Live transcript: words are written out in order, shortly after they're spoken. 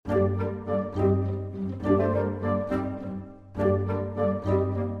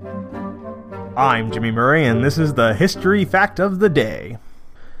I'm Jimmy Murray, and this is the History Fact of the Day.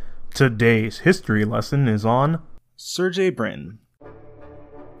 Today's history lesson is on Sergey Brin.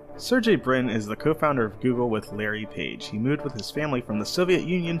 Sergey Brin is the co-founder of Google with Larry Page. He moved with his family from the Soviet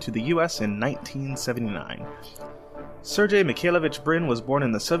Union to the US in 1979. Sergey Mikhailovich Brin was born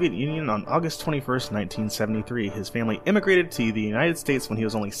in the Soviet Union on August 21, 1973. His family immigrated to the United States when he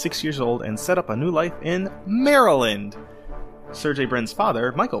was only 6 years old and set up a new life in Maryland. Sergey Brin's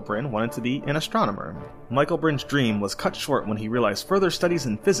father, Michael Brin, wanted to be an astronomer. Michael Brin's dream was cut short when he realized further studies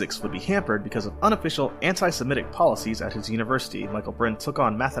in physics would be hampered because of unofficial anti-Semitic policies at his university. Michael Brin took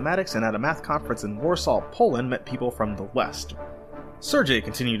on mathematics and at a math conference in Warsaw, Poland, met people from the West. Sergey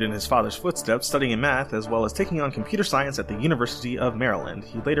continued in his father's footsteps, studying math as well as taking on computer science at the University of Maryland.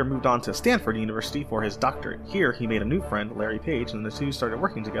 He later moved on to Stanford University for his doctorate. Here, he made a new friend, Larry Page, and the two started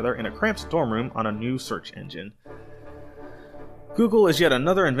working together in a cramped dorm room on a new search engine. Google is yet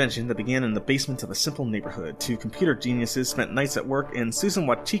another invention that began in the basement of a simple neighborhood. Two computer geniuses spent nights at work in Susan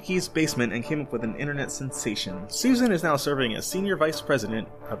Wojcicki's basement and came up with an internet sensation. Susan is now serving as senior vice president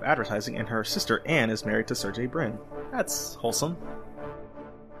of advertising, and her sister Anne is married to Sergey Brin. That's wholesome.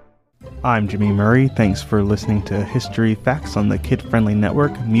 I'm Jimmy Murray. Thanks for listening to History Facts on the Kid Friendly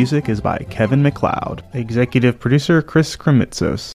Network. Music is by Kevin MacLeod. Executive producer Chris Kremitzos.